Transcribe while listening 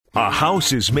A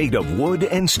house is made of wood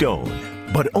and stone,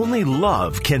 but only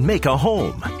love can make a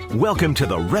home. Welcome to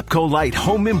the Repco Light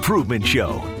Home Improvement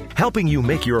Show, helping you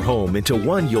make your home into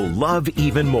one you'll love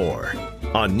even more.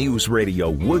 On News Radio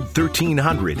Wood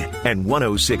 1300 and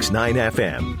 106.9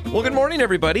 FM. Well, good morning,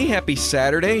 everybody. Happy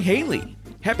Saturday. Haley,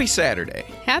 happy Saturday.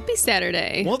 Happy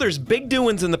Saturday. Well, there's big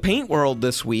doings in the paint world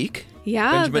this week.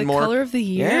 Yeah, Benjamin Moore. Color of the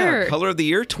Year. Yeah, Color of the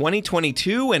Year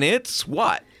 2022, and it's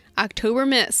what? October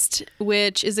Mist,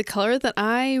 which is a color that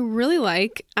I really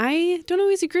like. I don't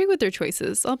always agree with their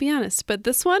choices, I'll be honest. But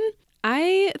this one,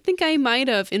 I think I might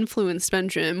have influenced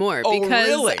Benjamin Moore because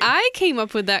really? I came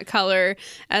up with that color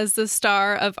as the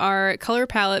star of our color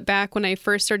palette back when I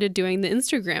first started doing the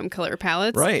Instagram color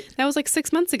palettes. Right. That was like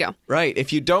 6 months ago. Right.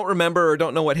 If you don't remember or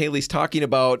don't know what Haley's talking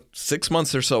about, 6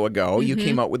 months or so ago, you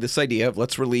came out with this idea of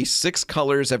let's release 6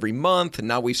 colors every month, and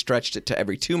now we stretched it to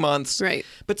every 2 months. Right.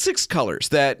 But 6 colors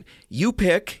that you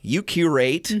pick, you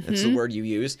curate, that's the word you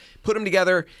use, put them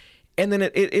together, and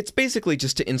then it's basically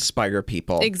just to inspire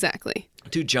people. Exactly.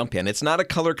 To jump in. It's not a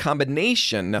color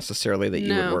combination necessarily that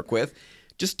you would work with,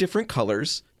 just different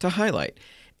colors to highlight.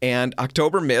 And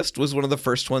October Mist was one of the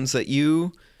first ones that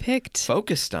you picked,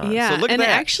 focused on. Yeah, so look and at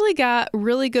that. it actually got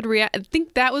really good reaction. I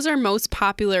think that was our most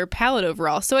popular palette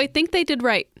overall. So I think they did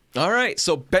right. All right,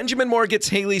 so Benjamin Moore gets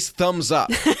Haley's thumbs up.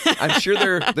 I'm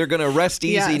sure they're going to rest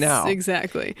easy now. Yes,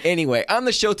 exactly. Anyway, on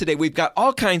the show today, we've got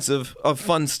all kinds of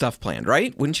fun stuff planned,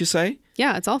 right? Wouldn't you say?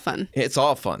 Yeah, it's all fun. It's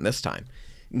all fun this time.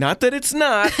 Not that it's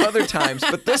not other times,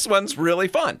 but this one's really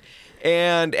fun.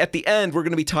 And at the end, we're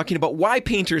going to be talking about why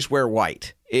painters wear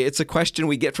white. It's a question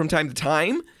we get from time to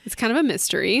time. It's kind of a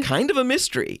mystery. Kind of a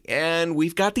mystery. And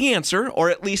we've got the answer, or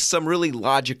at least some really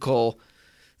logical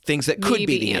things that could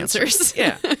be the answers.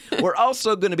 Yeah. We're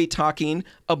also going to be talking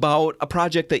about a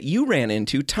project that you ran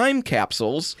into, time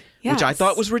capsules, which I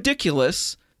thought was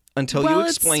ridiculous until you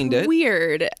explained it. It's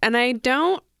weird, and I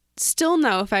don't still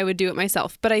know if I would do it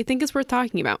myself, but I think it's worth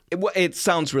talking about. It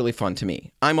sounds really fun to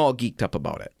me. I'm all geeked up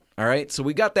about it. All right, so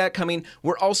we got that coming.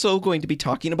 We're also going to be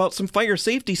talking about some fire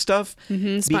safety stuff.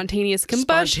 Spontaneous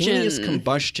combustion. Spontaneous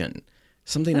combustion.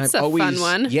 Something That's I've always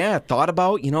fun one. thought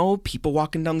about. You know, people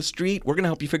walking down the street. We're going to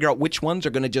help you figure out which ones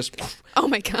are going to just... Oh,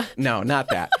 my God. No, not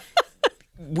that.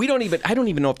 I don't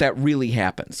even know if that really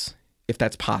happens, if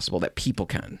that's possible, that people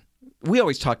can. We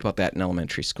always talked about that in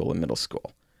elementary school and middle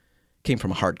school. Came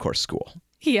from a hardcore school.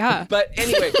 Yeah. But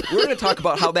anyway, we're going to talk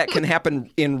about how that can happen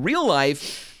in real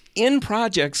life in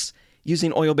projects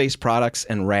using oil-based products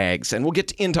and rags. And we'll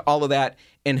get into all of that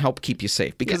and help keep you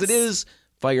safe because it is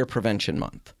Fire Prevention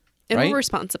Month. And right? we're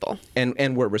responsible.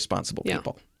 And we're responsible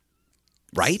people.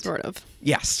 Right? Sort of.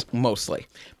 Yes, mostly.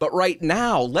 But right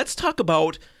now, let's talk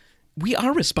about we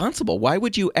are responsible. Why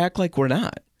would you act like we're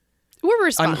not? We're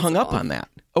responsible. I'm hung up on that.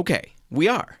 Okay, we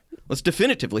are. Let's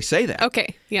definitively say that.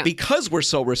 Okay, yeah. Because we're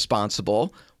so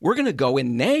responsible, we're going to go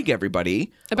and nag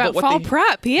everybody about what fall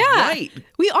prep. Yeah. Right.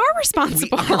 We are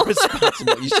responsible. We are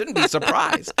responsible. You shouldn't be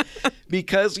surprised.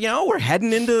 Because, we're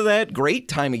heading into that great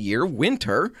time of year,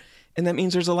 winter, and that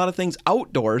means there's a lot of things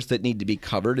outdoors that need to be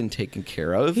covered and taken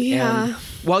care of. Yeah. And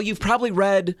while you've probably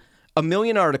read a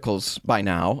million articles by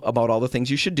now about all the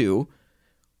things you should do,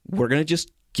 we're going to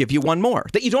just give you one more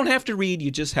that you don't have to read,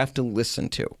 you just have to listen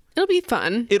to. It'll be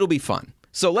fun. It'll be fun.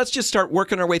 So let's just start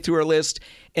working our way through our list.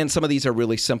 And some of these are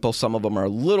really simple. Some of them are a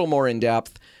little more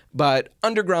in-depth. But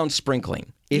underground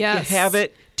sprinkling. If you have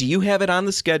it, do you have it on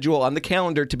the schedule, on the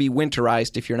calendar to be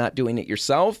winterized if you're not doing it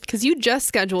yourself? Because you just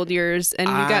scheduled yours and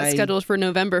you got scheduled for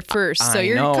November 1st. So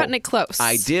you're cutting it close.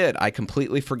 I did. I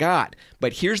completely forgot.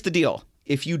 But here's the deal.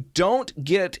 If you don't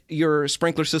get your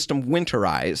sprinkler system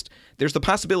winterized, there's the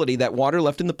possibility that water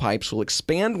left in the pipes will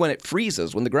expand when it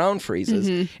freezes, when the ground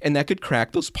freezes, and that could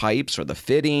crack those pipes or the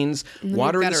fittings.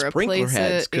 Water in the sprinkler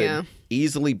heads could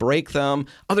easily break them.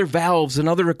 Other valves and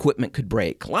other equipment could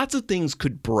break. Lots of things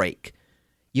could break.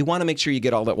 You want to make sure you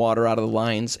get all that water out of the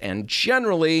lines, and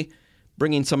generally,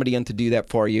 bringing somebody in to do that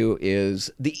for you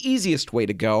is the easiest way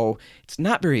to go. It's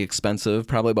not very expensive,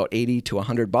 probably about $80 to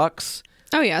 $100.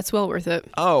 Oh, yeah, it's well worth it.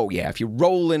 Oh, yeah. If you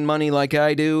roll in money like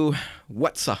I do,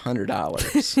 what's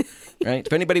 $100? Right?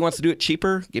 If anybody wants to do it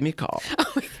cheaper, give me a call.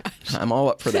 Oh, my gosh. I'm all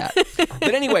up for that.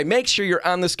 But anyway, make sure you're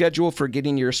on the schedule for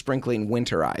getting your sprinkling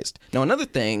winterized. Now, another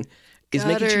thing is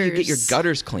making sure you get your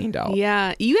gutters cleaned out.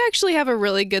 Yeah. You actually have a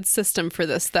really good system for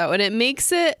this, though, and it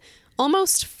makes it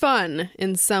almost fun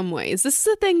in some ways. This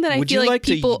is a thing that I feel like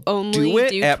people only do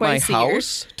it at my twice a year.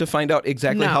 house to find out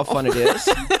exactly how fun it is?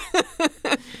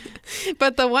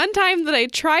 But the one time that I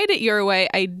tried it your way,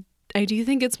 I do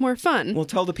think it's more fun. Well,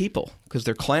 tell the people because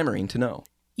they're clamoring to know.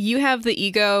 You have the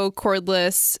Ego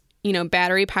cordless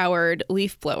battery-powered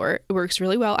leaf blower. It works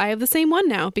really well. I have the same one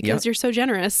now because you're so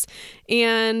generous.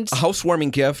 And a housewarming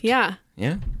gift. Yeah.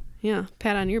 Yeah. Yeah.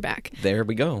 Pat on your back. There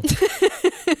we go.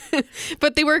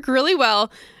 But they work really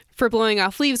well for blowing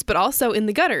off leaves, but also in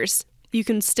the gutters. You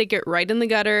can stick it right in the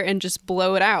gutter and just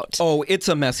blow it out. Oh, it's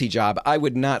a messy job. I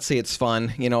would not say it's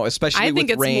fun, especially with rain. I think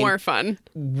it's more fun.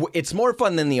 It's more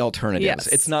fun than the alternatives. Yes.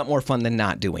 It's not more fun than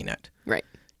not doing it. Right.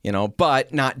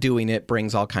 But not doing it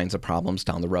brings all kinds of problems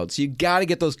down the road. So you got to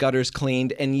get those gutters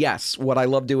cleaned. And yes, what I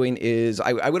love doing is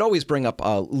I would always bring up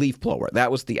a leaf blower. That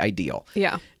was the ideal.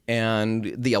 Yeah.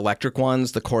 And the electric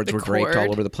ones, the cords were draped all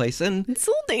over the place. And it's a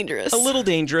little dangerous. A little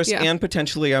dangerous. Yeah. And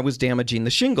potentially I was damaging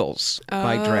the shingles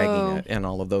by dragging it and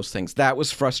all of those things. That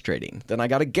was frustrating. Then I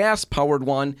got a gas-powered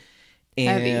one.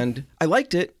 And heavy. I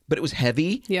liked it, but it was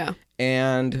heavy. Yeah.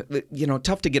 And,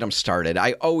 tough to get them started.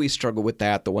 I always struggle with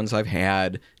that. The ones I've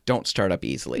had don't start up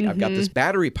easily. I've got this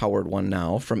battery-powered one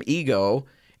now from Ego.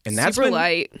 And that's super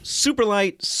light. Super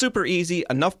light, super easy,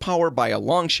 enough power by a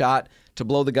long shot to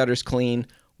blow the gutters clean.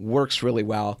 Works really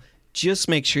well. Just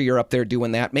make sure you're up there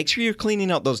doing that. Make sure you're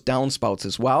cleaning out those downspouts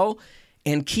as well.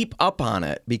 And keep up on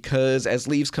it because as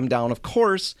leaves come down, of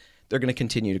course, they're going to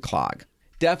continue to clog.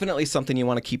 Definitely something you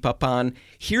want to keep up on.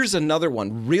 Here's another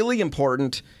one, really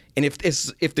important. And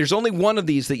if there's only one of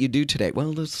these that you do today,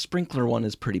 well, the sprinkler one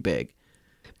is pretty big.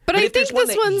 But I think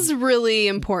this one's really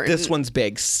important. This one's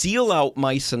big. Seal out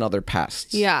mice and other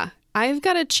pests. Yeah. I've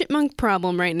got a chipmunk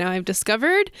problem right now, I've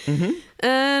discovered.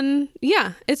 And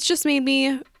yeah, it's just made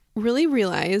me really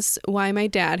realize why my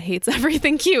dad hates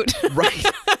everything cute. Right.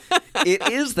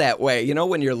 It is that way.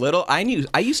 When you're little, I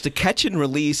used to catch and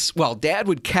release. Well, Dad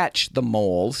would catch the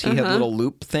moles. He had little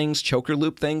loop things, choker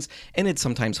loop things, and he'd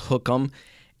sometimes hook them.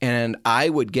 And I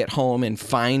would get home and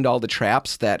find all the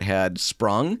traps that had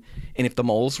sprung. And if the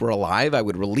moles were alive, I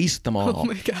would release them all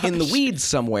in the weeds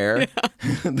somewhere. Yeah.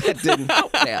 That didn't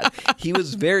help Dad. He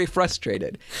was very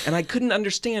frustrated. And I couldn't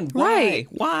understand why. Right.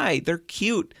 Why? They're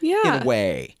cute in a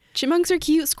way. Chipmunks are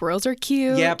cute. Squirrels are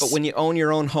cute. Yeah, but when you own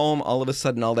your own home, all of a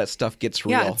sudden all that stuff gets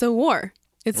real. Yeah, it's a war.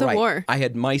 It's a war. I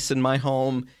had mice in my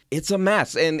home. It's a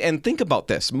mess. And think about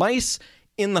this. Mice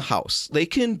in the house, they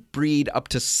can breed up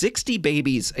to 60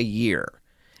 babies a year.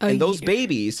 And those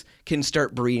babies can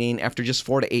start breeding after just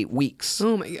 4 to 8 weeks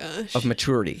oh my gosh. Of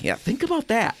maturity. Yeah, think about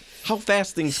that. How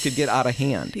fast things could get out of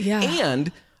hand. Yeah.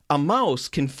 And a mouse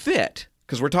can fit,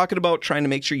 because we're talking about trying to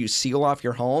make sure you seal off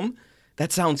your home.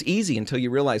 That sounds easy until you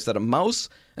realize that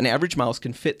an average mouse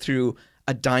can fit through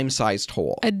a dime-sized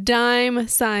hole. A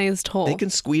dime-sized hole. They can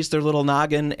squeeze their little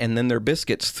noggin and then their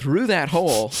biscuits through that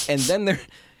hole, and then they're...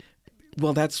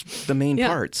 Well, that's the main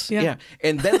parts. Yeah.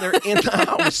 And then they're in the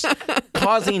house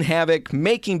causing havoc,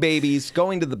 making babies,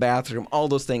 going to the bathroom, all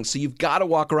those things. So you've got to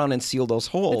walk around and seal those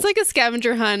holes. It's like a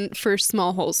scavenger hunt for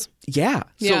small holes. Yeah.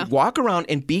 So walk around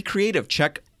and be creative.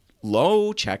 Check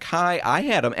low, check high. I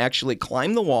had them actually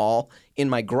climb the wall in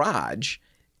my garage,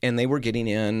 and they were getting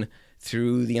in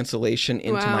through the insulation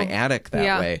into my attic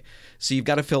that way. So you've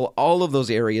got to fill all of those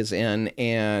areas in,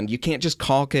 and you can't just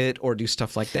caulk it or do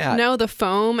stuff like that. No, the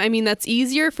foam, that's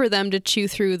easier for them to chew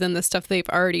through than the stuff they've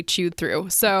already chewed through.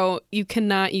 So you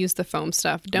cannot use the foam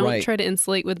stuff. Don't try to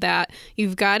insulate with that.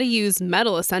 You've got to use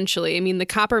metal, essentially. The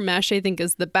copper mesh, I think,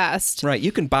 is the best. Right.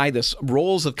 You can buy this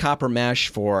rolls of copper mesh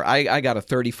for, I got a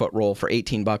 30-foot roll for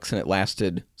 $18, and it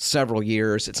lasted several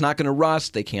years. It's not going to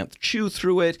rust. They can't chew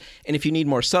through it. And if you need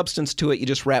more substance to it, you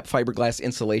just wrap fiberglass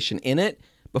insulation in it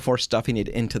before stuffing it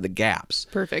into the gaps.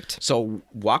 Perfect. So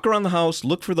walk around the house,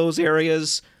 look for those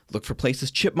areas, look for places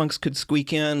chipmunks could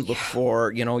squeak in, look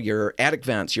for, your attic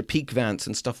vents, your peak vents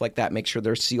and stuff like that. Make sure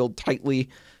they're sealed tightly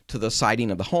to the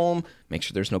siding of the home. Make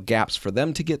sure there's no gaps for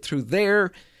them to get through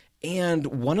there. And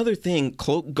one other thing,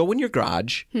 go in your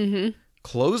garage,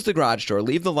 close the garage door,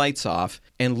 leave the lights off,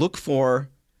 and look for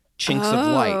chinks of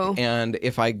light. And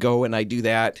if I go and I do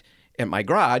that at my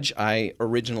garage, I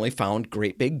originally found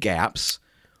great big gaps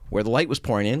where the light was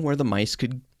pouring in, where the mice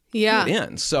could get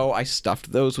in. So I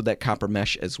stuffed those with that copper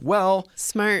mesh as well.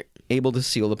 Smart. Able to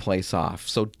seal the place off.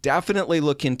 So definitely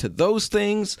look into those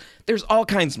things. There's all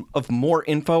kinds of more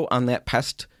info on that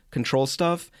pest control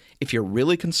stuff. If you're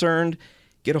really concerned,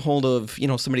 get a hold of,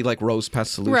 somebody like Rose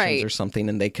Pest Solutions or something,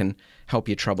 and they can help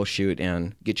you troubleshoot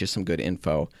and get you some good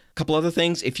info. A couple other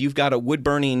things. If you've got a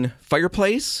wood-burning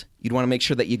fireplace, you'd want to make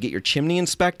sure that you get your chimney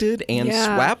inspected and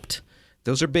swept.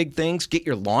 Those are big things. Get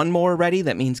your lawnmower ready.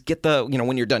 That means get the,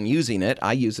 when you're done using it,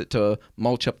 I use it to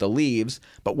mulch up the leaves.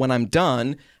 But when I'm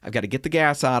done, I've got to get the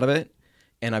gas out of it,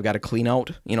 and I've got to clean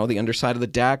out, the underside of the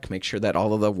deck, make sure that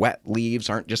all of the wet leaves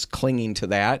aren't just clinging to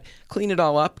that. Clean it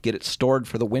all up, get it stored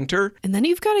for the winter. And then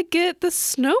you've got to get the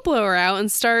snowblower out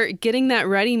and start getting that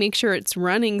ready, make sure it's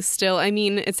running still. I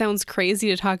mean, it sounds crazy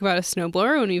to talk about a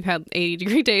snowblower when we've had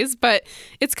 80-degree days, but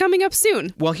it's coming up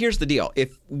soon. Well, here's the deal.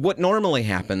 If what normally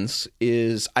happens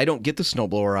is I don't get the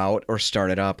snowblower out or start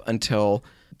it up until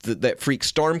that freak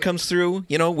storm comes through,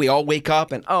 we all wake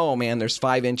up and, oh man, there's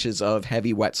 5 inches of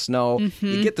heavy, wet snow.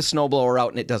 You get the snowblower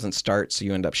out and it doesn't start, so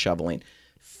you end up shoveling.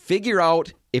 Figure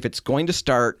out if it's going to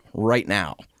start right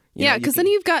now. Yeah, because then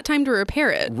you've got time to repair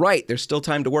it. Right. There's still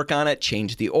time to work on it.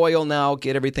 Change the oil now.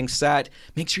 Get everything set.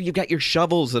 Make sure you've got your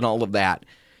shovels and all of that.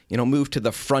 Move to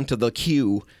the front of the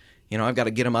queue. I've got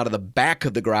to get them out of the back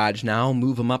of the garage now,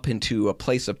 move them up into a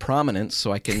place of prominence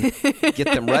so I can get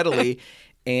them readily.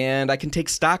 And I can take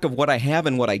stock of what I have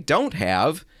and what I don't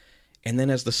have. And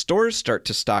then as the stores start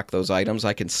to stock those items,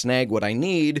 I can snag what I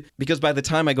need because by the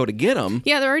time I go to get them...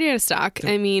 Yeah, they're already out of stock.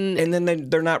 And then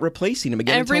they're not replacing them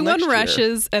again until next year. Everyone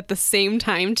rushes at the same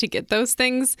time to get those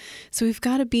things. So we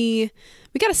got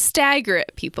to stagger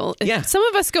it, people. Yeah. Some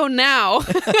of us go now.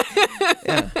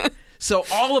 Yeah. So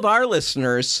all of our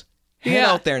listeners... Head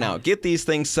out there now. Get these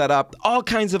things set up. All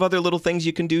kinds of other little things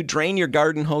you can do. Drain your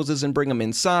garden hoses and bring them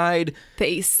inside. The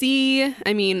AC,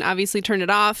 obviously turn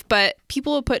it off, but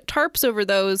people will put tarps over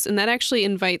those, and that actually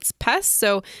invites pests.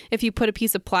 So if you put a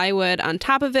piece of plywood on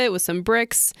top of it with some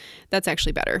bricks, that's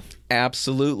actually better.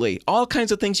 Absolutely. All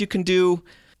kinds of things you can do.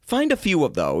 Find a few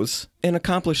of those and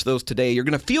accomplish those today. You're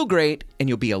going to feel great, and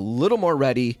you'll be a little more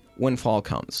ready when fall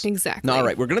comes. Exactly. Now, all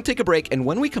right, we're going to take a break, and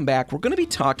when we come back, we're going to be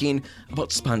talking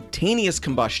about spontaneous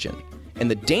combustion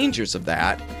and the dangers of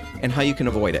that and how you can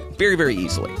avoid it very, very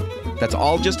easily. That's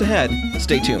all just ahead.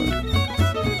 Stay tuned.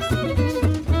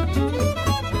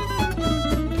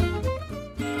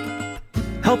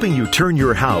 Helping you turn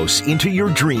your house into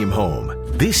your dream home.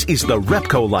 This is the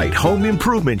Repcolite Home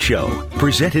Improvement Show,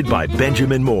 presented by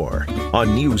Benjamin Moore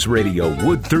on News Radio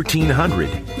Wood 1300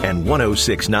 and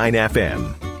 106.9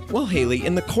 FM. Well, Haley,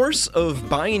 in the course of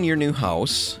buying your new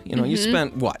house, you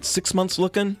spent, 6 months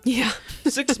looking? Yeah.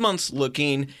 6 months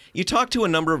looking. You talked to a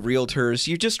number of realtors.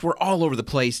 You just were all over the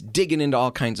place digging into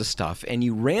all kinds of stuff. And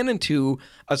you ran into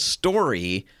a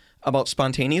story about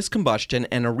spontaneous combustion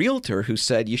and a realtor who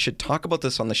said you should talk about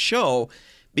this on the show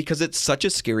because it's such a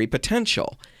scary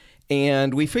potential.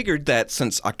 And we figured that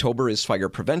since October is Fire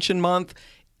Prevention Month,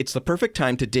 it's the perfect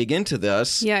time to dig into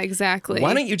this. Yeah, exactly.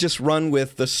 Why don't you just run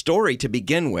with the story to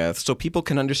begin with so people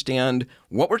can understand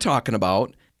what we're talking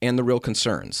about and the real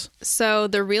concerns? So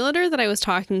the realtor that I was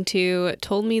talking to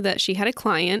told me that she had a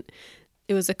client.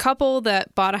 It was a couple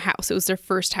that bought a house. It was their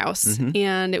first house.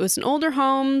 And it was an older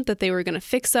home that they were going to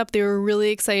fix up. They were really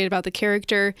excited about the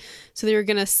character. So they were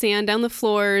going to sand down the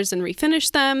floors and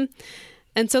refinish them.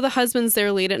 And so the husband's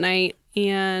there late at night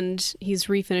and he's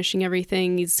refinishing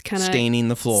everything. He's kind of staining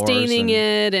the floors. Staining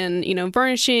it and,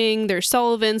 varnishing. There's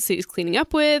solvents that he's cleaning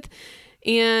up with.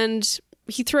 And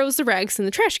he throws the rags in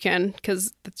the trash can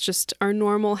because that's just our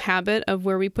normal habit of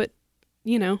where we put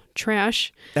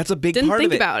trash. That's a big Didn't part think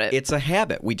of it. About it. It's a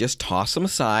habit. We just toss them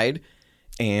aside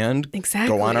and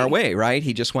exactly. go on our way, right?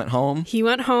 He just went home. He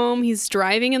went home. He's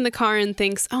driving in the car and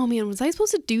thinks, oh man, was I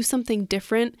supposed to do something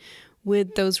different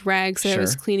with those rags that I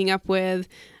was cleaning up with?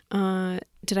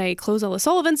 Did I close all the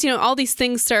solvents? All these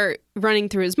things start running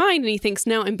through his mind and he thinks,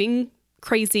 no, I'm being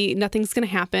crazy. Nothing's going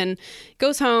to happen.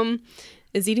 Goes home,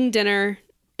 is eating dinner,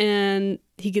 and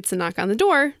he gets a knock on the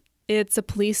door. It's a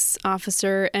police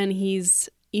officer, and he's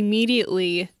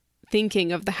immediately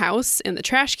thinking of the house and the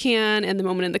trash can and the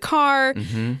moment in the car.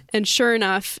 And sure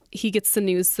enough, he gets the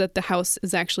news that the house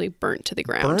is actually burnt to the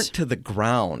ground. Burnt to the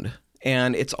ground.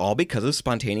 And it's all because of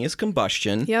spontaneous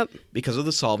combustion. Yep. Because of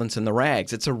the solvents in the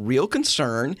rags. It's a real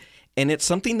concern, and it's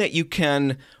something that you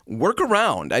can work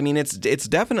around. I mean, it's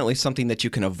definitely something that you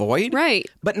can avoid. Right.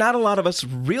 But not a lot of us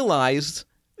realize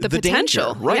the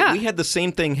potential. Danger, right? Yeah. We had the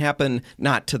same thing happen,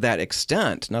 not to that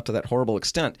extent, not to that horrible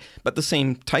extent, but the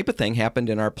same type of thing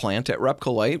happened in our plant at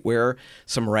Repcolite where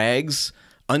some rags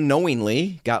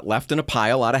unknowingly got left in a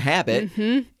pile out of habit,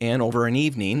 and over an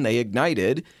evening they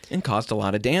ignited and caused a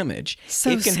lot of damage.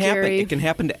 So it can scary. happen. It can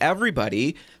happen to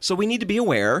everybody, so we need to be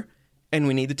aware and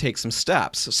we need to take some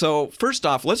steps. So first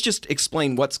off, let's just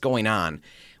explain what's going on.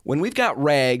 When we've got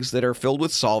rags that are filled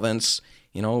with solvents,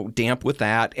 damp with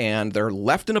that, and they're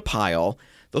left in a pile,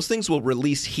 those things will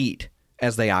release heat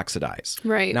as they oxidize.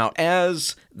 Right. Now,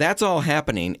 as that's all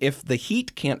happening, if the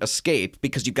heat can't escape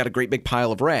because you've got a great big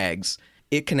pile of rags,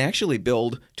 it can actually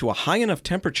build to a high enough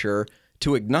temperature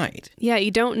to ignite. Yeah,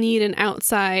 you don't need an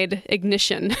outside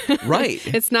ignition. Right.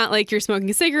 It's not like you're smoking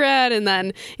a cigarette and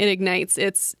then it ignites.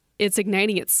 It's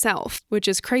igniting itself, which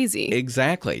is crazy.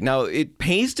 Exactly. Now, it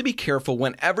pays to be careful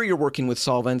whenever you're working with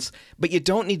solvents, but you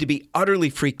don't need to be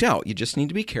utterly freaked out. You just need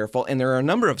to be careful, and there are a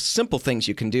number of simple things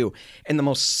you can do. And the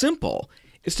most simple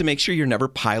is to make sure you're never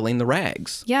piling the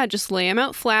rags. Yeah, just lay them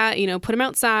out flat, put them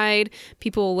outside.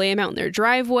 People will lay them out in their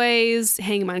driveways,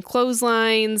 hang them on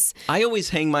clotheslines. I always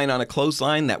hang mine on a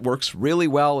clothesline. That works really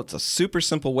well. It's a super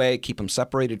simple way. Keep them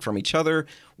separated from each other.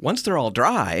 Once they're all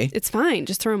dry, it's fine.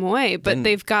 Just throw them away, but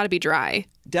they've got to be dry.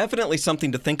 Definitely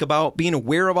something to think about. Being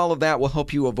aware of all of that will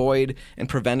help you avoid and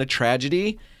prevent a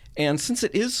tragedy. And since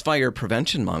it is Fire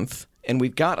Prevention Month, and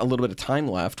we've got a little bit of time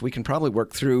left, we can probably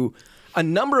work through a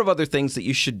number of other things that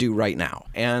you should do right now.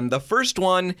 And the first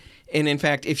one, and in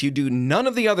fact, if you do none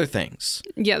of the other things.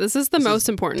 Yeah, this is the most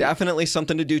important. Definitely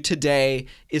something to do today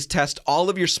is test all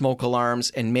of your smoke alarms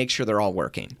and make sure they're all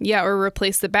working. Yeah, or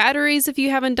replace the batteries if you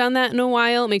haven't done that in a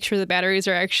while. Make sure the batteries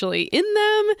are actually in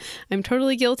them. I'm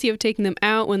totally guilty of taking them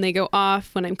out when they go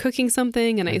off when I'm cooking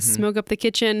something and I smoke up the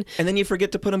kitchen. And then you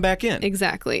forget to put them back in.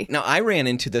 Exactly. Now, I ran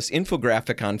into this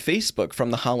infographic on Facebook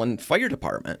from the Holland Fire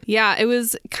Department. Yeah, it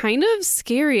was kind of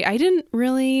scary. I didn't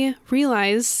really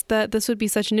realize that this would be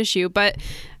such an issue, but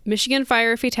Michigan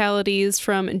fire fatalities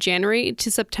from January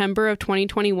to September of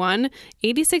 2021,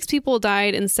 86 people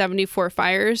died in 74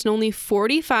 fires, and only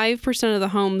 45% of the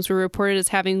homes were reported as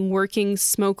having working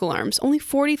smoke alarms. Only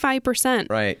 45%.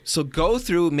 Right. So go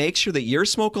through, make sure that your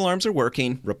smoke alarms are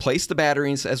working, replace the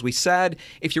batteries. As we said,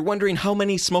 if you're wondering how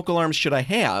many smoke alarms should I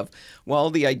have,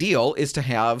 well, the ideal is to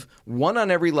have one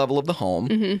on every level of the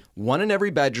home, one in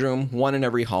every bedroom, one in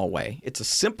every hallway. It's a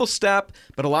simple step,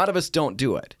 but a lot of us don't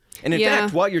do it. And in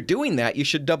fact, while you're doing that, you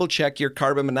should double check your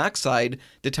carbon monoxide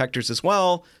detectors as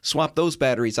well, swap those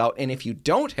batteries out. And if you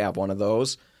don't have one of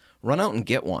those, run out and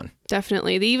get one.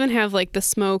 Definitely. They even have like the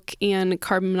smoke and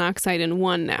carbon monoxide in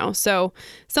one now. So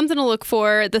something to look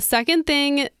for. The second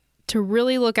thing to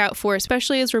really look out for,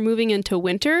 especially as we're moving into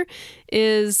winter,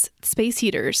 is space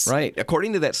heaters. Right.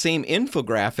 According to that same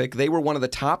infographic, they were one of the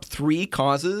top 3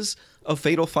 causes of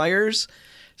fatal fires.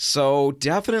 So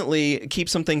definitely keep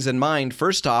some things in mind.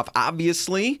 First off,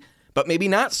 obviously, but maybe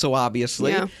not so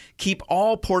obviously, keep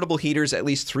all portable heaters at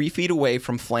least 3 feet away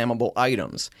from flammable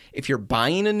items. If you're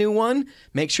buying a new one,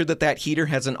 make sure that heater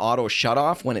has an auto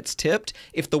shutoff when it's tipped.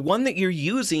 If the one that you're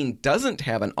using doesn't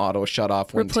have an auto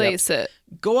shutoff when replace tipped,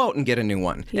 it. Go out and get a new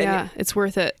one. Yeah, it's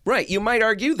worth it. Right. You might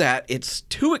argue that it's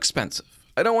too expensive.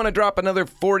 I don't want to drop another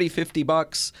 $40,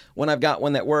 $50 when I've got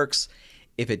one that works.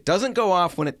 If it doesn't go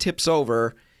off when it tips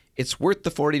over, it's worth the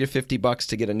 $40 to $50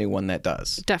 to get a new one that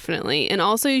does. Definitely. And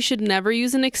also, you should never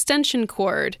use an extension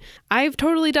cord. I've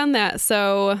totally done that,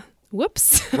 so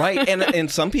whoops. Right.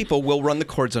 And some people will run the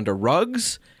cords under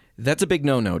rugs. That's a big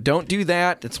no-no. Don't do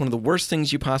that. That's one of the worst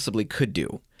things you possibly could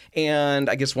do. And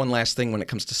I guess one last thing when it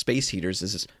comes to space heaters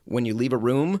is when you leave a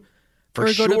room, for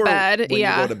or sure, go to bed. when you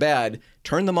go to bed,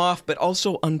 turn them off, but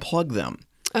also unplug them.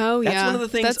 Oh, That's one of the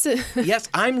things. Yes,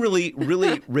 I'm really,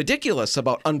 really ridiculous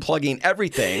about unplugging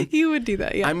everything. You would do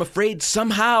that, yeah. I'm afraid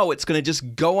somehow it's going to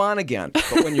just go on again.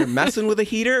 But when you're messing with a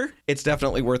heater, it's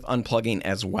definitely worth unplugging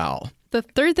as well. The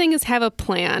third thing is have a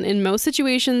plan. In most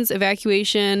situations,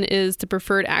 evacuation is the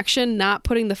preferred action, not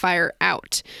putting the fire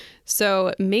out.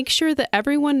 So make sure that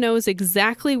everyone knows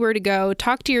exactly where to go,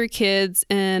 talk to your kids,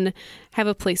 and have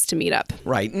a place to meet up.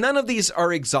 Right. None of these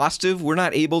are exhaustive. We're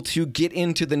not able to get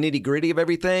into the nitty-gritty of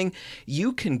everything.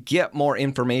 You can get more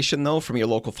information, though, from your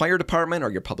local fire department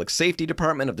or your public safety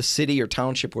department of the city or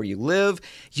township where you live.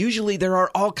 Usually there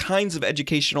are all kinds of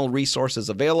educational resources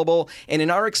available. And in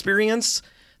our experience,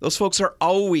 those folks are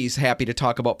always happy to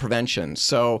talk about prevention.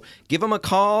 So give them a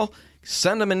call.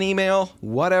 Send them an email,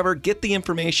 whatever, get the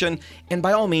information, and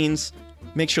by all means,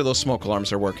 make sure those smoke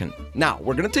alarms are working. Now,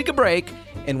 we're going to take a break,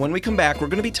 and when we come back, we're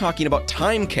going to be talking about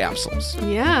time capsules.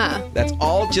 Yeah. That's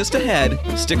all just ahead.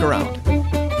 Stick around.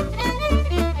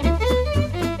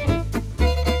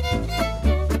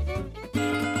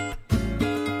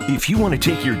 If you want to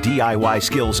take your DIY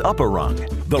skills up a rung,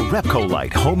 the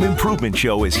Repcolite Home Improvement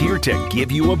Show is here to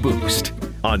give you a boost.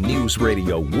 On News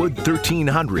Radio Wood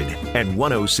 1300 and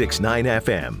 106.9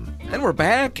 FM. And we're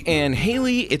back, and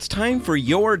Haley, it's time for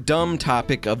your dumb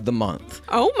topic of the month.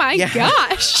 Oh my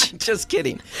gosh. Just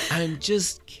kidding. I'm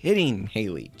just kidding,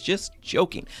 Haley. Just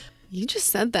joking. You just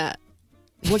said that.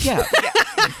 Well, yeah.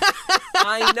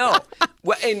 I know.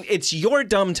 Well, and it's your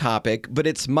dumb topic, but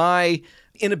it's my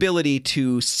inability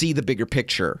to see the bigger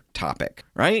picture topic,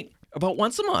 right? About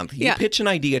once a month, you pitch an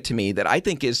idea to me that I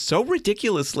think is so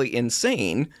ridiculously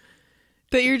insane,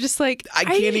 That you're just like, I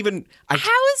can't even.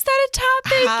 How is that a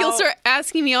topic? How? You'll start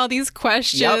asking me all these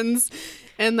questions. Yep.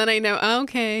 And then I know,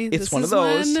 okay, it's this one is of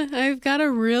those one I've got to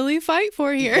really fight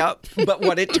for here. Yep. But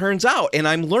what it turns out, and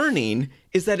I'm learning,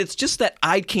 is that it's just that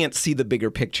I can't see the bigger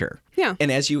picture. Yeah.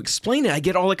 And as you explain it, I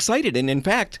get all excited. And in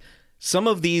fact, some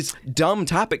of these dumb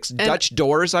topics, Dutch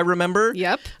doors, I remember.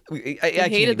 Yep. I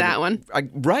hated that one.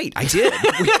 Right, I did.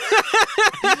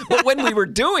 But when we were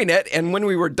doing it and when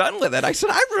we were done with it, I said,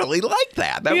 I really like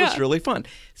that. That was really fun.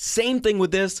 Same thing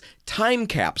with this, time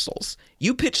capsules.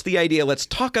 You pitched the idea, let's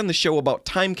talk on the show about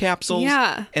time capsules.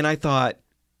 Yeah. And I thought,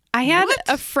 I had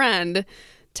a friend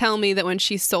tell me that when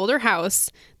she sold her house,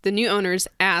 the new owners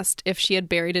asked if she had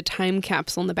buried a time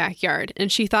capsule in the backyard.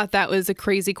 And she thought that was a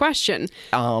crazy question.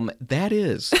 That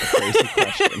is a crazy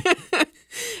question.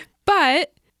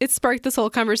 But it sparked this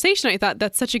whole conversation. I thought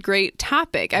that's such a great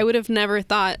topic. I would have never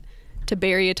thought to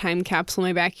bury a time capsule in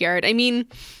my backyard. I mean,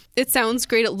 it sounds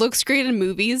great. It looks great in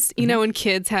movies. You know, when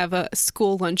kids have a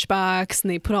school lunchbox and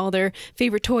they put all their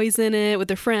favorite toys in it with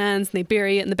their friends and they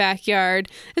bury it in the backyard.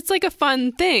 It's like a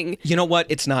fun thing. You know what?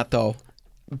 It's not, though.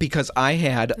 Because I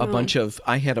had a bunch of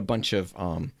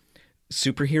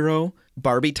superhero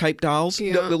Barbie type dolls.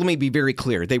 Yeah. Let me be very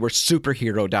clear. They were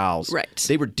superhero dolls. Right.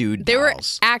 They were dude They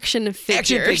dolls. were action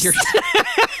figures. Action figures.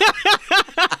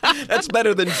 That's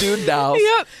better than dude dolls.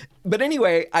 Yep. But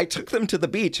anyway, I took them to the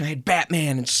beach. I had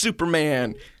Batman and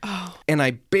Superman. Oh. And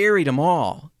I buried them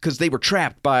all because they were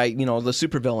trapped by, the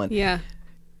supervillain. Yeah.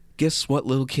 Guess what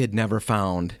little kid never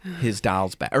found his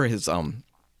dolls back, or his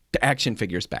action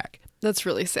figures back? That's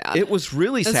really sad. It was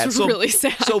really sad. That's really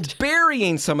sad. So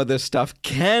burying some of this stuff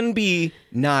can be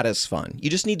not as fun.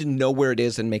 You just need to know where it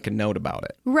is and make a note about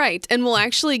it. Right. And we'll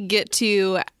actually get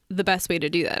to the best way to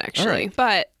do that, actually. All right.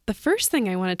 But the first thing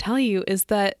I want to tell you is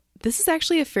that this is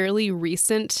actually a fairly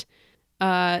recent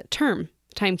term,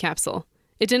 time capsule.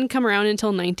 It didn't come around until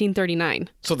 1939.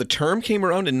 So the term came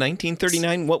around in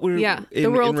 1939? What were the World's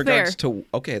in regards Fair.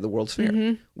 to the World's Fair?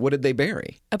 Mm-hmm. What did they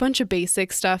bury? A bunch of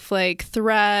basic stuff like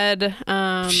thread,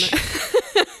 a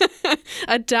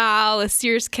doll, a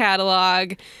Sears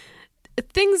catalog,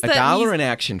 things that... A doll or an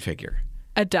action figure?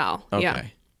 A doll, okay. yeah.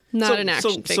 Not an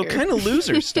action figure. So kind of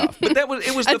loser stuff. But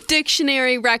it was a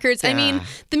dictionary, records. I mean,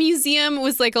 the museum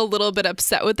was like a little bit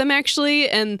upset with them actually,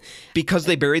 and because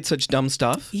they buried such dumb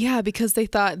stuff? Yeah, because they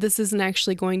thought this isn't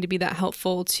actually going to be that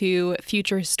helpful to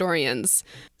future historians.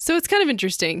 So it's kind of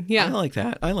interesting. Yeah. I like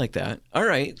that. All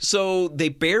right. So they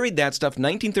buried that stuff.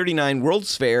 1939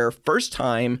 World's Fair, first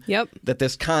time that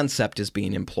this concept is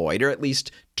being employed, or at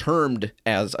least termed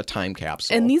as a time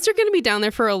capsule. And these are going to be down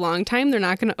there for a long time. They're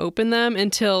not going to open them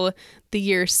until the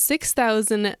year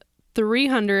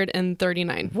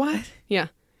 6,339. What? Yeah.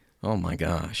 Oh my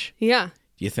gosh. Yeah.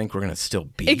 You think we're going to still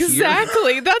be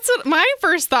Exactly. here? That's what my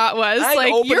first thought was.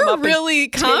 You're really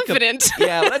confident.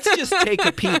 Let's just take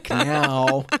a peek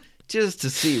now just to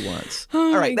see once.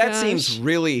 Oh all right. That seems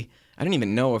really, I don't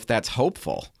even know if that's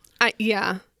hopeful.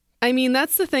 Yeah. I mean,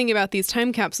 that's the thing about these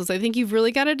time capsules. I think you've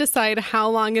really got to decide how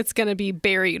long it's going to be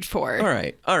buried for.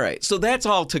 All right. So that's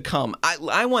all to come.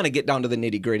 I want to get down to the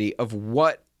nitty gritty of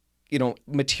what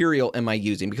material am I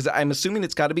using? Because I'm assuming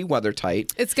it's got to be weather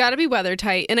tight. It's got to be weather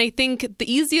tight. And I think the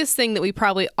easiest thing that we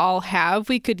probably all have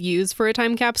we could use for a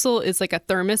time capsule is like a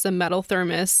thermos, a metal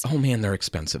thermos. Oh man, they're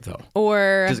expensive though.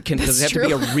 Or does it have to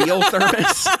be a real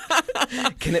thermos?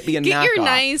 Can it be a knockoff? Get your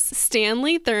nice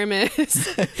Stanley thermos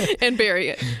and bury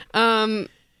it.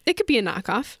 It could be a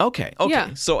knockoff. Okay.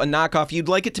 Yeah. So a knockoff, you'd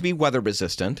like it to be weather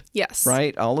resistant. Yes.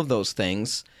 Right? All of those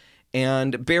things.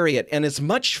 And bury it. And as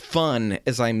much fun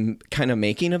as I'm kind of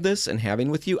making of this and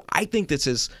having with you, I think this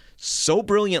is so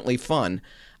brilliantly fun.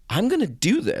 I'm going to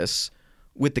do this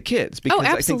with the kids because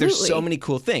I think there's so many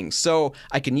cool things. So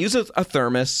I can use a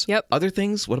thermos. Yep. Other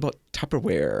things, what about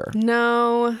Tupperware?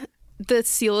 No, the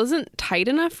seal isn't tight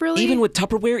enough, really. Even with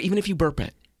Tupperware, even if you burp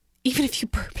it. Even if you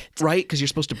burp it. Right? Because you're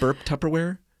supposed to burp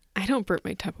Tupperware? I don't burp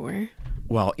my Tupperware.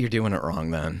 Well, you're doing it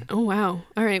wrong then. Oh, wow.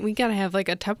 All right. We got to have like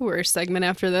a Tupperware segment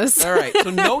after this. All right. So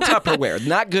no Tupperware.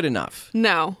 Not good enough.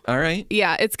 No. All right.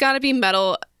 Yeah. It's got to be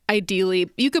metal, ideally.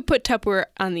 You could put Tupperware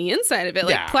on the inside of it,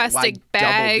 like plastic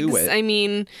bags. I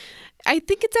mean, I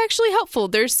think it's actually helpful.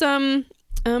 There's some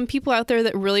people out there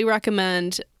that really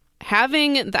recommend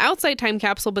having the outside time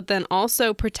capsule, but then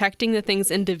also protecting the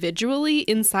things individually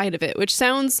inside of it, which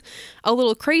sounds a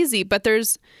little crazy, but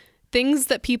there's things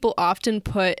that people often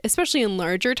put, especially in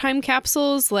larger time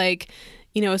capsules, like,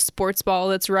 a sports ball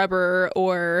that's rubber,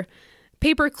 or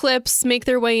paper clips make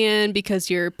their way in because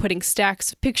you're putting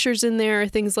stacks of pictures in there,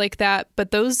 things like that.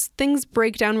 But those things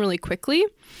break down really quickly.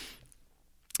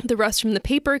 The rust from the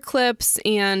paper clips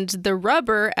and the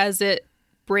rubber, as it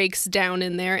breaks down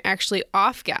in there actually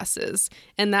off gases,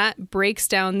 and that breaks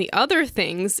down the other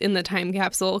things in the time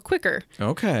capsule quicker.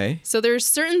 Okay. So there's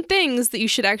certain things that you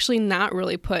should actually not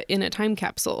really put in a time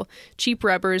capsule. Cheap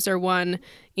rubbers are one,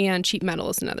 and cheap metal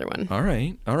is another one. All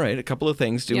right. A couple of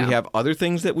things. Do we have other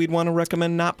things that we'd want to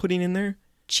recommend not putting in there?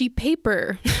 Cheap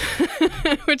paper,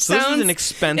 which so sounds... this is an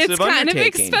expensive undertaking. It's kind of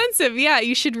expensive. Yeah,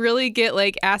 you should really get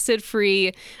like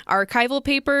acid-free archival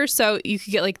paper. So you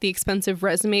could get like the expensive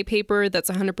resume paper that's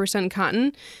 100%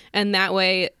 cotton. And that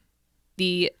way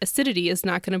the acidity is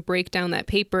not going to break down that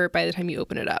paper by the time you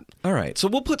open it up. All right. So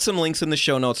we'll put some links in the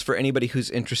show notes for anybody who's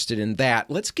interested in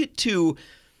that. Let's get to...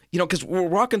 because we're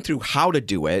walking through how to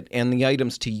do it and the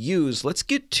items to use, let's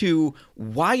get to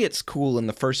why it's cool in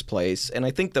the first place. And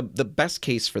I think the best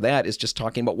case for that is just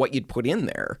talking about what you'd put in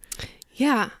there.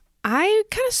 Yeah. I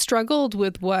kind of struggled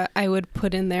with what I would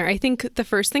put in there. I think the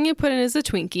first thing you put in is a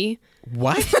Twinkie.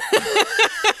 What?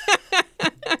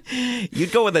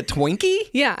 You'd go with a Twinkie?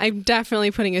 Yeah, I'm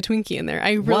definitely putting a Twinkie in there.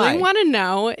 I really want to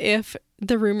know if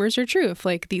the rumors are true. If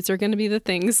like these are going to be the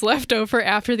things left over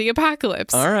after the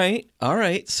apocalypse. All right.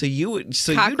 So you'd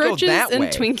go cockroaches that and way.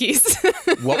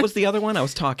 Twinkies. What was the other one? I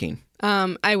was talking.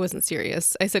 I wasn't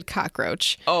serious. I said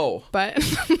cockroach. Oh. But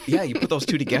yeah, you put those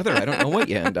two together. I don't know what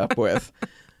you end up with.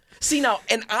 See now,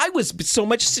 and I was so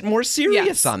much more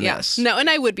serious on this. No, and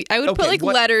I would be. I would put like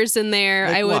letters in there.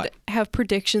 Like I would what? have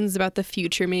predictions about the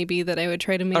future maybe that I would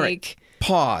try to make. All right.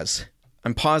 Pause.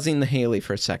 I'm pausing the Haley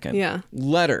for a second. Yeah.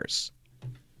 Letters.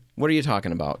 What are you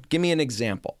talking about? Give me an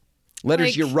example.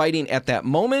 Letters you're writing at that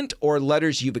moment or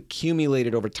letters you've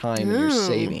accumulated over time and you're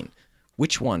saving?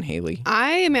 Which one, Haley?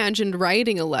 I imagined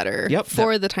writing a letter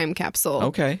for the time capsule.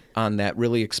 Okay. On that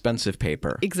really expensive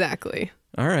paper. Exactly.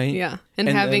 All right. Yeah. And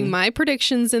having my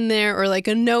predictions in there or like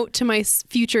a note to my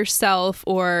future self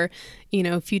or,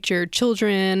 future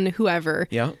children, whoever.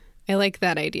 Yeah. I like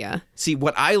that idea. See,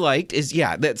 what I liked is,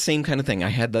 that same kind of thing. I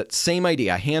had that same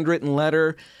idea, a handwritten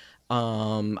letter.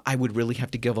 I would really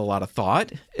have to give a lot of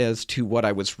thought as to what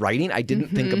I was writing. I didn't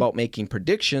think about making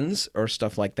predictions or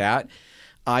stuff like that.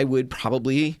 I would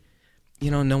probably,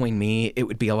 knowing me, it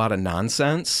would be a lot of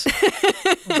nonsense.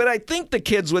 But I think the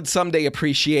kids would someday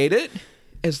appreciate it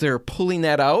as they're pulling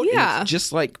that out. Yeah. And it's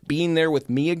just like being there with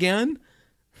me again.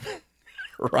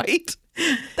 Right?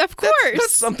 Of course.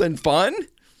 That's something fun.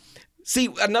 See,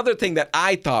 another thing that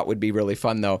I thought would be really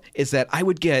fun, though, is that I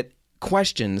would get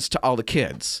questions to all the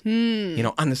kids,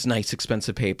 on this nice,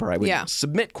 expensive paper. I would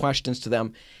submit questions to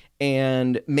them,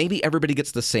 and maybe everybody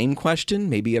gets the same question.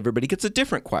 Maybe everybody gets a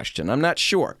different question. I'm not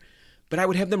sure. But I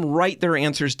would have them write their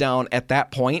answers down at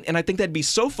that point, and I think that'd be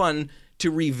so fun to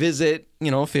revisit,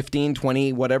 15,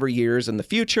 20, whatever years in the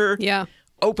future. Yeah.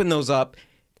 Open those up.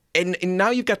 And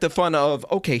now you've got the fun of,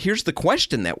 okay, here's the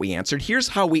question that we answered. Here's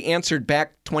how we answered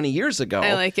back 20 years ago.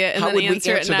 I like it. And how then would we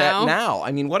answer answer that now?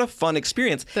 I mean, what a fun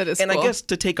experience. That is And cool. I guess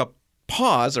to take a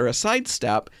pause or a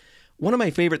sidestep, one of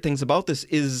my favorite things about this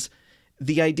is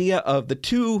the idea of the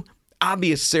two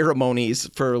obvious ceremonies,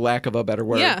 for lack of a better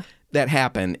word, that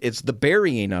happen. It's the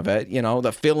burying of it,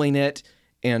 the filling it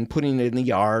and putting it in the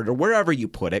yard or wherever you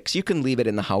put it. Because you can leave it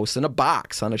in the house in a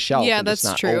box on a shelf and that's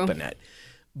just not true. open it.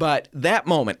 But that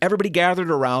moment, everybody gathered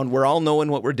around. We're all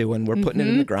knowing what we're doing. We're putting it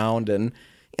in the ground. And,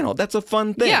 that's a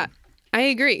fun thing. Yeah, I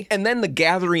agree. And then the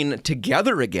gathering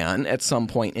together again at some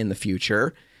point in the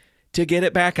future to get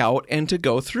it back out and to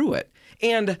go through it.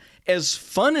 And as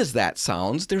fun as that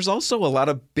sounds, there's also a lot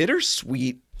of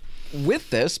bittersweet with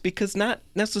this because not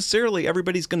necessarily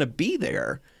everybody's going to be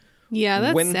there. Yeah,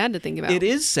 that's sad to think about. It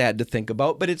is sad to think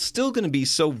about, but it's still going to be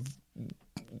so,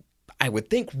 I would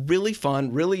think, really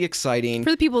fun, really exciting.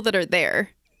 For the people that are there.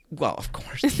 Well, of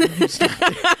course.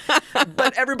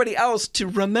 But everybody else to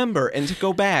remember and to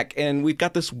go back. And we've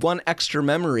got this one extra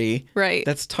memory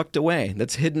that's tucked away,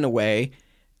 that's hidden away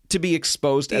to be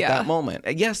exposed at that moment.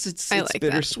 Yes, it's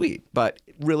bittersweet, but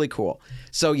really cool.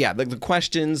 So, the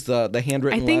questions, the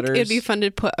handwritten letters. I think it'd be fun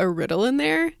to put a riddle in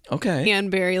there. Okay.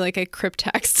 And bury like a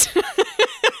crypttext.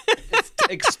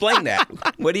 Explain that.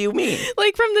 What do you mean?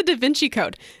 Like from the Da Vinci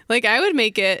Code. Like I would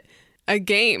make it a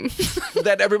game.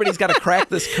 That everybody's got to crack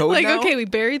this code now? Okay, we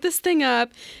buried this thing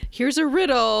up. Here's a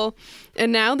riddle.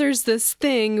 And now there's this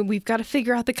thing. We've got to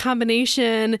figure out the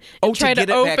combination and try to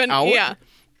get open. It back out? Yeah.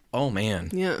 Oh, man.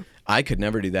 Yeah. I could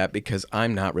never do that because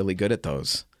I'm not really good at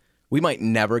those. We might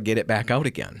never get it back out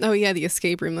again. Oh, yeah, the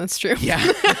escape room. That's true.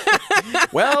 Yeah.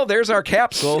 Well, there's our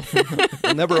capsule.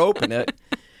 We'll never open it.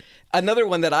 Another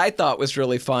one that I thought was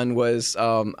really fun was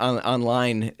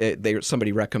online.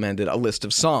 Somebody recommended a list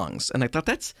of songs, and I thought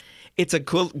it's a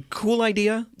cool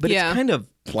idea, but it's kind of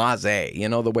blasé.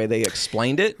 The way they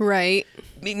explained it. Right.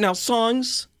 Now,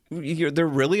 songs they're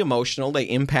really emotional. They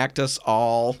impact us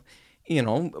all,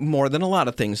 more than a lot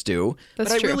of things do.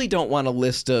 That's but true. I really don't want a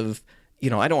list of,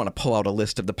 I don't want to pull out a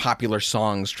list of the popular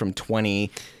songs from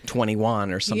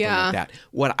 2021 or something like that.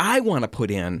 What I want to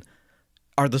put in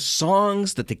are the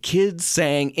songs that the kids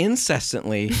sang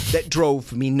incessantly that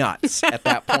drove me nuts at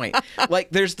that point.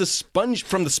 Like there's the Sponge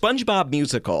from the SpongeBob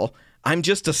musical, I'm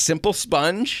Just a Simple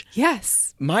Sponge.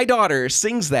 Yes. My daughter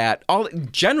sings that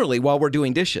generally while we're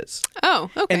doing dishes. Oh,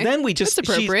 okay. And then That's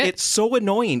appropriate. it's so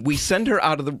annoying. We send her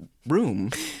out of the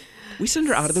room.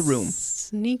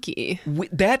 Sneaky.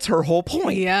 That's her whole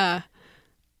point. Yeah.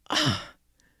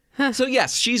 So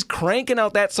yes, she's cranking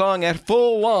out that song at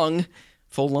full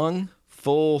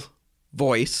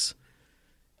voice.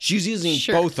 She's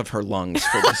using both of her lungs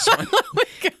for this one.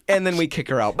 And then we kick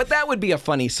her out. But that would be a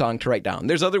funny song to write down.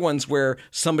 There's other ones where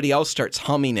somebody else starts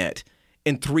humming it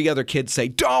and 3 other kids say,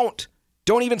 don't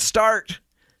even start.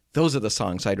 Those are the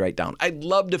songs I'd write down. I'd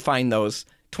love to find those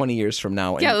 20 years from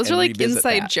now. Yeah, those are like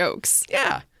inside that. jokes.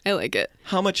 Yeah. I like it.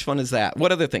 How much fun is that?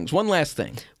 What other things? One last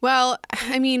thing. Well,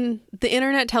 I mean, the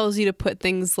internet tells you to put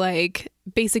things like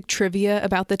basic trivia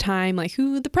about the time, like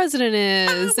who the president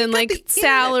is, and like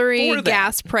salary,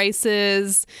 gas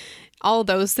prices, all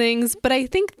those things. But I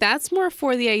think that's more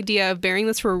for the idea of burying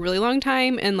this for a really long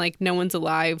time and like no one's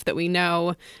alive that we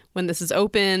know when this is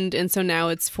opened. And so now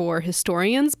it's for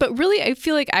historians. But really, I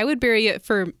feel like I would bury it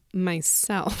for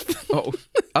myself.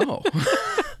 Oh.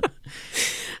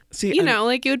 See,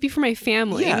 like it would be for my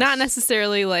family, yes. Not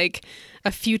necessarily like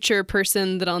a future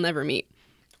person that I'll never meet.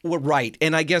 Well, right.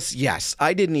 And I guess, yes,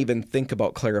 I didn't even think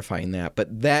about clarifying that,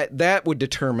 but that would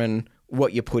determine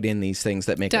what you put in these things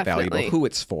that make Definitely. it valuable, who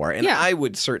it's for. And I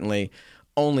would certainly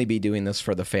only be doing this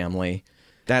for the family.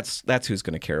 That's who's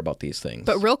going to care about these things.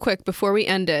 But real quick, before we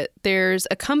end it, there's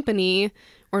a company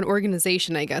or an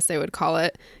organization, I guess I would call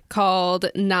it,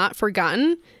 called Not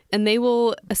Forgotten. And they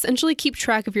will essentially keep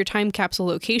track of your time capsule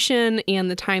location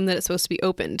and the time that it's supposed to be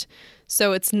opened.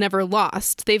 So it's never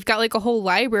lost. They've got like a whole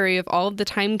library of all of the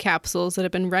time capsules that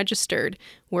have been registered,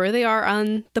 where they are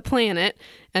on the planet,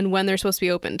 and when they're supposed to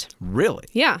be opened. Really?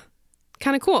 Yeah.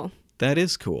 Kind of cool. That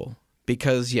is cool.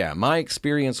 Because, my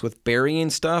experience with burying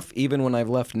stuff, even when I've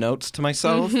left notes to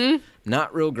myself,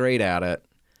 not real great at it.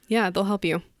 Yeah, they'll help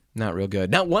you. Not real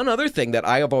good. Now, one other thing that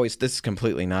I have always, this is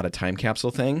completely not a time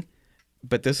capsule thing,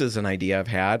 but this is an idea I've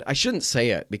had. I shouldn't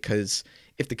say it because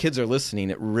if the kids are listening,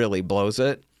 it really blows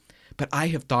it. But I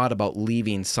have thought about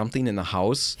leaving something in the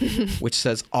house which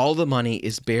says all the money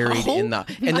is buried in the,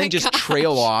 and then just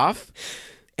trail off.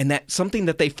 And that's something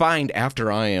that they find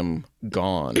after I am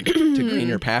gone to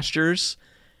greener pastures.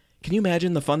 Can you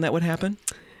imagine the fun that would happen?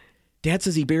 Dad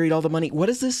says he buried all the money. What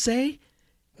does this say?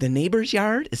 The neighbor's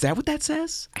yard? Is that what that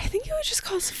says? I think it would just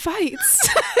cause fights.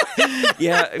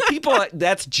 Yeah,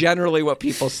 that's generally what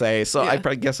people say. So I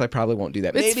guess I probably won't do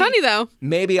that. It's funny, though.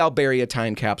 Maybe I'll bury a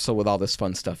time capsule with all this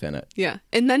fun stuff in it. Yeah.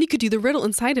 And then you could do the riddle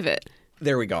inside of it.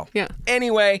 There we go. Yeah.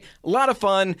 Anyway, a lot of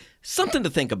fun. Something to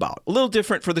think about. A little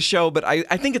different for the show, but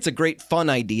I think it's a great fun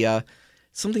idea.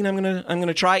 Something I'm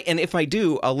gonna try. And if I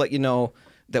do, I'll let you know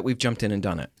that we've jumped in and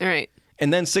done it. All right.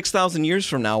 And then 6,000 years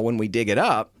from now, when we dig it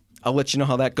up, I'll let you know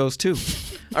how that goes too.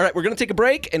 All right, we're going to take a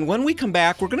break, and when we come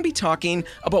back, we're going to be talking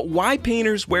about why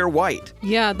painters wear white.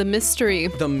 Yeah, the mystery.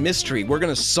 The mystery. We're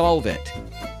going to solve it.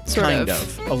 Sort kind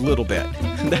of. A little bit.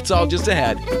 That's all just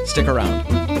ahead. Stick around.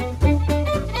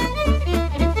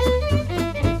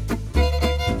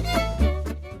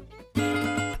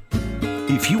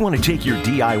 If you want to take your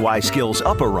DIY skills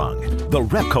up a rung, the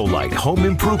Repcolite Home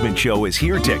Improvement Show is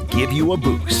here to give you a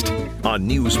boost on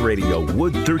News Radio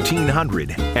Wood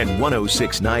 1300 and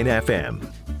 106.9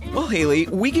 FM. Well, Haley,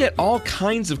 we get all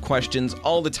kinds of questions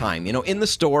all the time, in the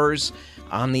stores,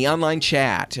 on the online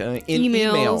chat, in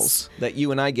emails that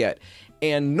you and I get.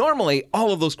 And normally,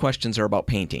 all of those questions are about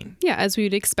painting. Yeah, as we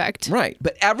would expect. Right.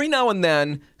 But every now and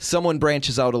then, someone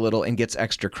branches out a little and gets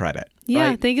extra credit. Yeah,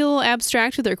 right? they get a little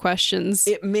abstract with their questions.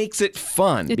 It makes it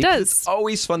fun. It because does. It's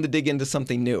always fun to dig into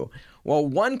something new. Well,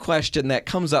 one question that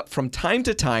comes up from time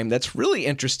to time that's really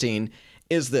interesting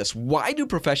is this. Why do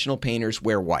professional painters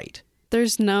wear white?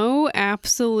 There's no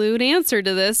absolute answer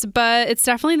to this, but it's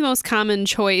definitely the most common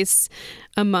choice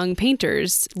among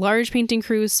painters. Large painting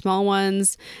crews, small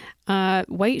ones.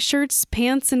 White shirts,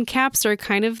 pants, and caps are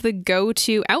kind of the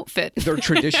go-to outfit. They're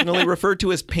traditionally referred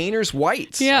to as painters'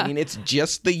 whites. Yeah. I mean, it's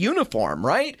just the uniform,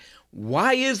 right?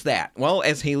 Why is that? Well,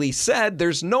 as Haley said,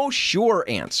 there's no sure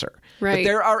answer. Right. But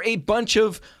there are a bunch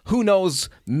of who knows,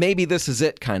 maybe this is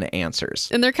it kind of answers.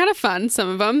 And they're kind of fun, some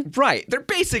of them. Right. They're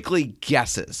basically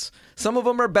guesses. Some of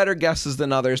them are better guesses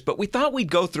than others, but we thought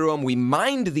we'd go through them. We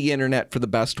mined the internet for the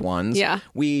best ones. Yeah.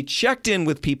 We checked in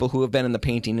with people who have been in the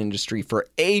painting industry for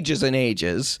ages and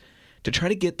ages to try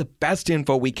to get the best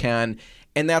info we can,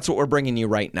 and that's what we're bringing you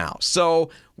right now.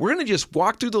 So we're going to just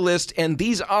walk through the list, and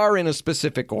these are in a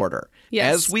specific order.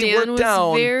 Yes, as we Dan work was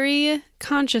down, very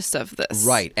conscious of this.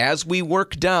 right. As we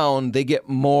work down, they get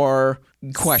more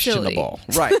questionable.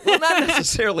 Silly. Right. Well, not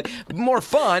necessarily. More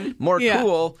fun, more Yeah.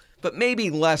 cool, but maybe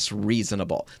less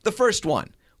reasonable. The first one,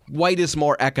 white is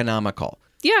more economical.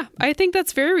 Yeah, I think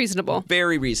that's very reasonable.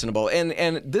 Very reasonable.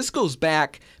 And this goes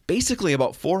back basically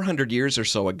about 400 years or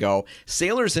so ago.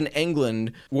 Sailors in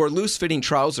England wore loose-fitting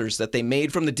trousers that they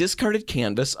made from the discarded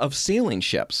canvas of sailing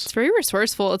ships. It's very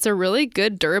resourceful. It's a really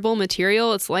good, durable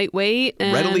material. It's lightweight.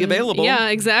 And Readily available. Yeah,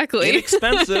 exactly.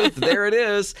 Inexpensive. There it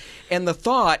is. And the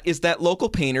thought is that local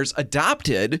painters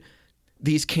adopted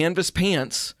these canvas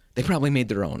pants. They probably made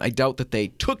their own. I doubt that they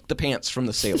took the pants from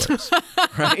the sailors,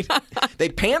 right? They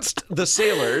pantsed the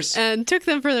sailors. And took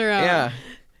them for their own. Yeah.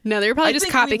 No, they were probably just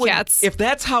think we would- copycats. if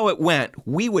that's how it went,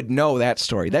 we would know that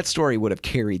story. That story would have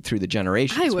carried through the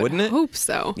generations, I would wouldn't it? hope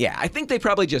so. Yeah, I think they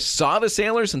probably just saw the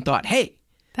sailors and thought, hey,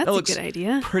 That's that a looks good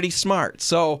idea. pretty smart.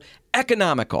 So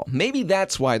economical. Maybe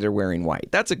that's why they're wearing white.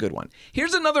 That's a good one.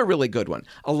 Here's another really good one.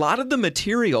 A lot of the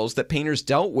materials that painters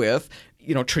dealt with,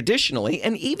 traditionally,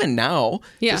 and even now,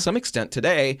 Yeah. to some extent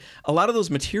today, a lot of those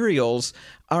materials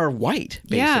are white,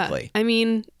 basically. Yeah. I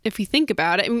mean, if you think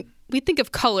about it, we think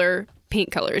of paint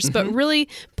colors, but really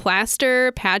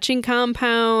plaster, patching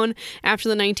compound after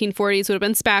the 1940s would have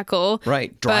been spackle.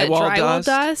 Right. But Drywall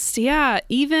dust. Yeah.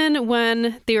 Even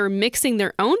when they were mixing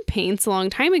their own paints a long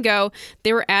time ago,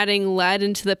 they were adding lead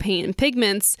into the paint and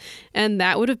pigments, and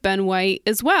that would have been white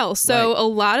as well. So Right. a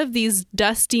lot of these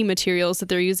dusty materials that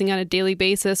they're using on a daily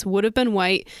basis would have been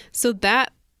white. So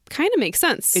that kind of makes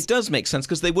sense. It does make sense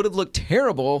because they would have looked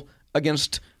terrible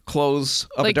against clothes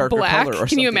of Like a darker black? color or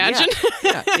Can you something. imagine?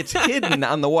 Yeah, it's hidden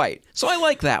on the white. So I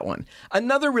like that one.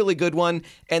 Another really good one,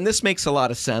 and this makes a lot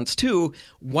of sense too,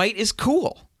 white is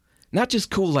cool. Not just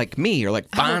cool like me or like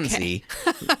Fonzie.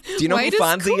 Do you know White who is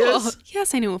Fonzie cool. is?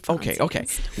 Yes, I know who Fonzie Okay.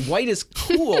 is. White is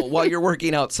cool while you're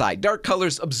working outside. Dark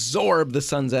colors absorb the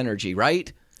sun's energy,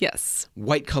 right? Yes.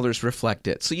 White colors reflect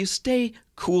it. So you stay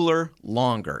cooler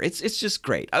longer. It's just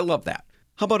great. I love that.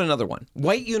 How about another one?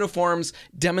 White uniforms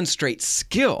demonstrate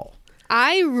skill.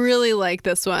 I really like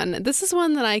this one. This is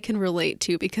one that I can relate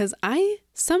to because I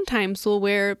sometimes will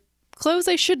wear clothes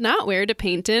I should not wear to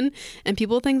paint in, and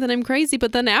people think that I'm crazy.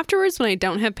 But then afterwards, when I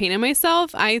don't have paint on myself,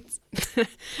 I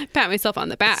pat myself on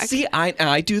the back. See,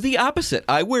 I do the opposite.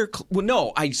 I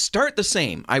start the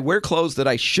same. I wear clothes that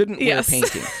I shouldn't wear Yes.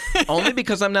 painting. Only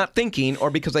because I'm not thinking or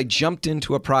because I jumped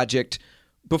into a project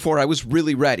before I was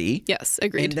really ready. Yes,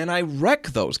 agreed. And then I wreck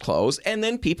those clothes, and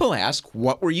then people ask,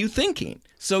 what were you thinking?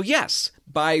 So yes,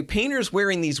 by painters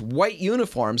wearing these white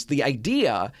uniforms, the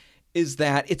idea is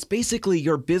that it's basically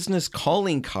your business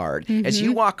calling card. As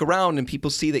you walk around and people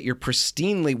see that you're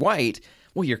pristinely white,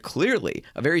 well, you're clearly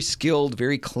a very skilled,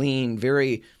 very clean,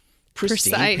 very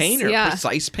pristine Precise, painter, yeah.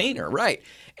 precise painter, right?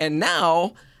 And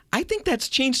now I think that's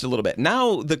changed a little bit.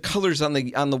 Now the colors on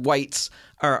the whites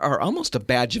are almost a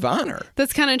badge of honor.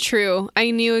 That's kind of true.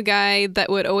 I knew a guy that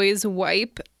would always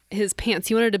wipe his pants.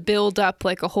 He wanted to build up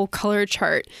like a whole color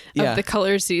chart of Yeah. the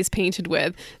colors that he's painted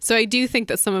with. So I do think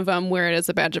that some of them wear it as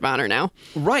a badge of honor now.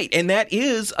 Right. And that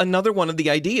is another one of the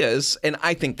ideas. And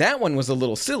I think that one was a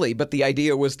little silly, but the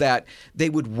idea was that they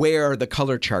would wear the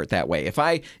color chart that way. If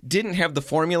I didn't have the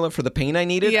formula for the paint I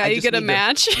needed, Yeah, I you just get a need to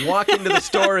match. walk into the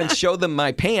store and show them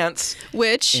my pants,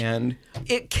 Which and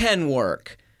it can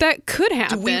work. that could Do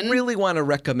happen. we really want to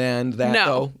recommend that, No.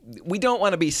 though? We don't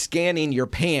want to be scanning your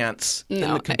pants in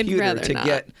No, the computer I'd rather to not.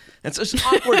 get... It's just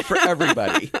awkward for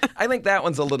everybody. I think that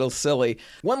one's a little silly.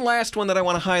 One last one that I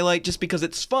want to highlight, just because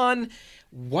it's fun.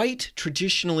 White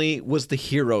traditionally was the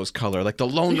hero's color, like the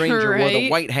Lone Ranger wore the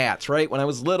Right. white hats, right? When I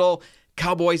was little,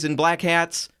 cowboys in black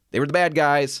hats, they were the bad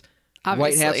guys. White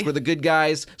hats Obviously. were the good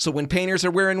guys. So when painters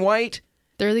are wearing white,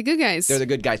 They're the good guys. they're the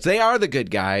good guys. They are the good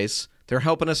guys. They're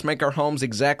helping us make our homes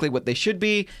exactly what they should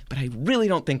be, but I really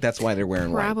don't think that's why they're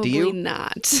wearing white. Probably Do you?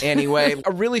 not. Anyway,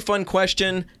 a really fun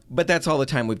question, but that's all the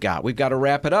time we've got. We've got to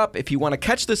wrap it up. If you want to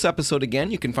catch this episode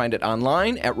again, you can find it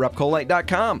online at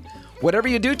repcolite.com. Whatever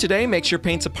you do today, make sure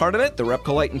paint's a part of it. The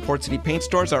Repcolite and Port City paint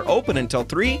stores are open until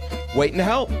 3, waiting to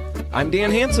help. I'm Dan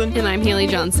Hansen. And I'm Haley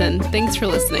Johnson. Thanks for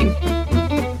listening.